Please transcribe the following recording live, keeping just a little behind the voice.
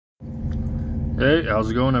Hey, how's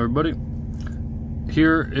it going, everybody?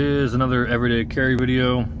 Here is another everyday carry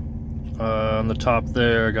video. On the top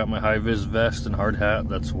there, I got my high-vis vest and hard hat.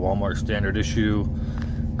 That's Walmart standard issue.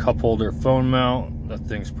 Cup holder phone mount. That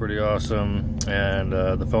thing's pretty awesome. And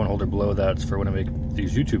the phone holder below that's for when I make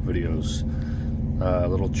these YouTube videos. A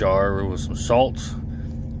little jar with some salt,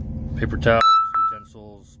 paper towels,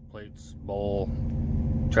 utensils, plates, bowl,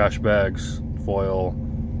 trash bags, foil,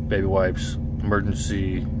 baby wipes,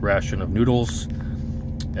 emergency ration of noodles,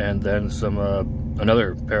 and then some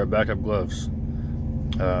another pair of backup gloves.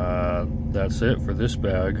 That's it for this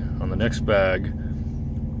bag. On the next bag,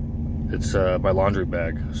 it's my laundry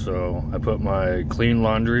bag. So I put my clean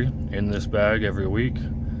laundry in this bag every week,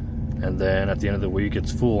 and then at the end of the week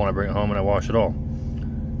it's full when I bring it home and I wash it all.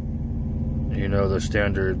 You know, the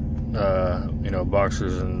standard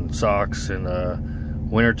boxers and socks. In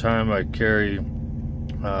wintertime I carry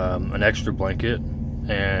an extra blanket,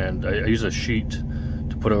 and I use a sheet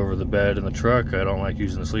to put over the bed in the truck. I don't like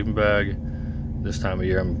using the sleeping bag. This time of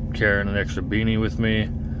year I'm carrying an extra beanie with me.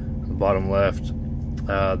 On the bottom left,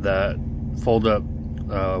 that fold up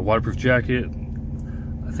waterproof jacket.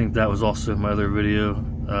 I think that was also in my other video.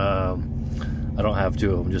 I don't have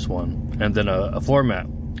two of them, just one. And then a floor mat.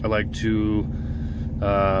 I like to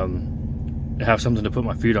have something to put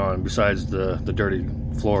my feet on besides the dirty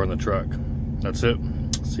floor in the truck. That's it.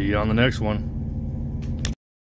 See you on the next one.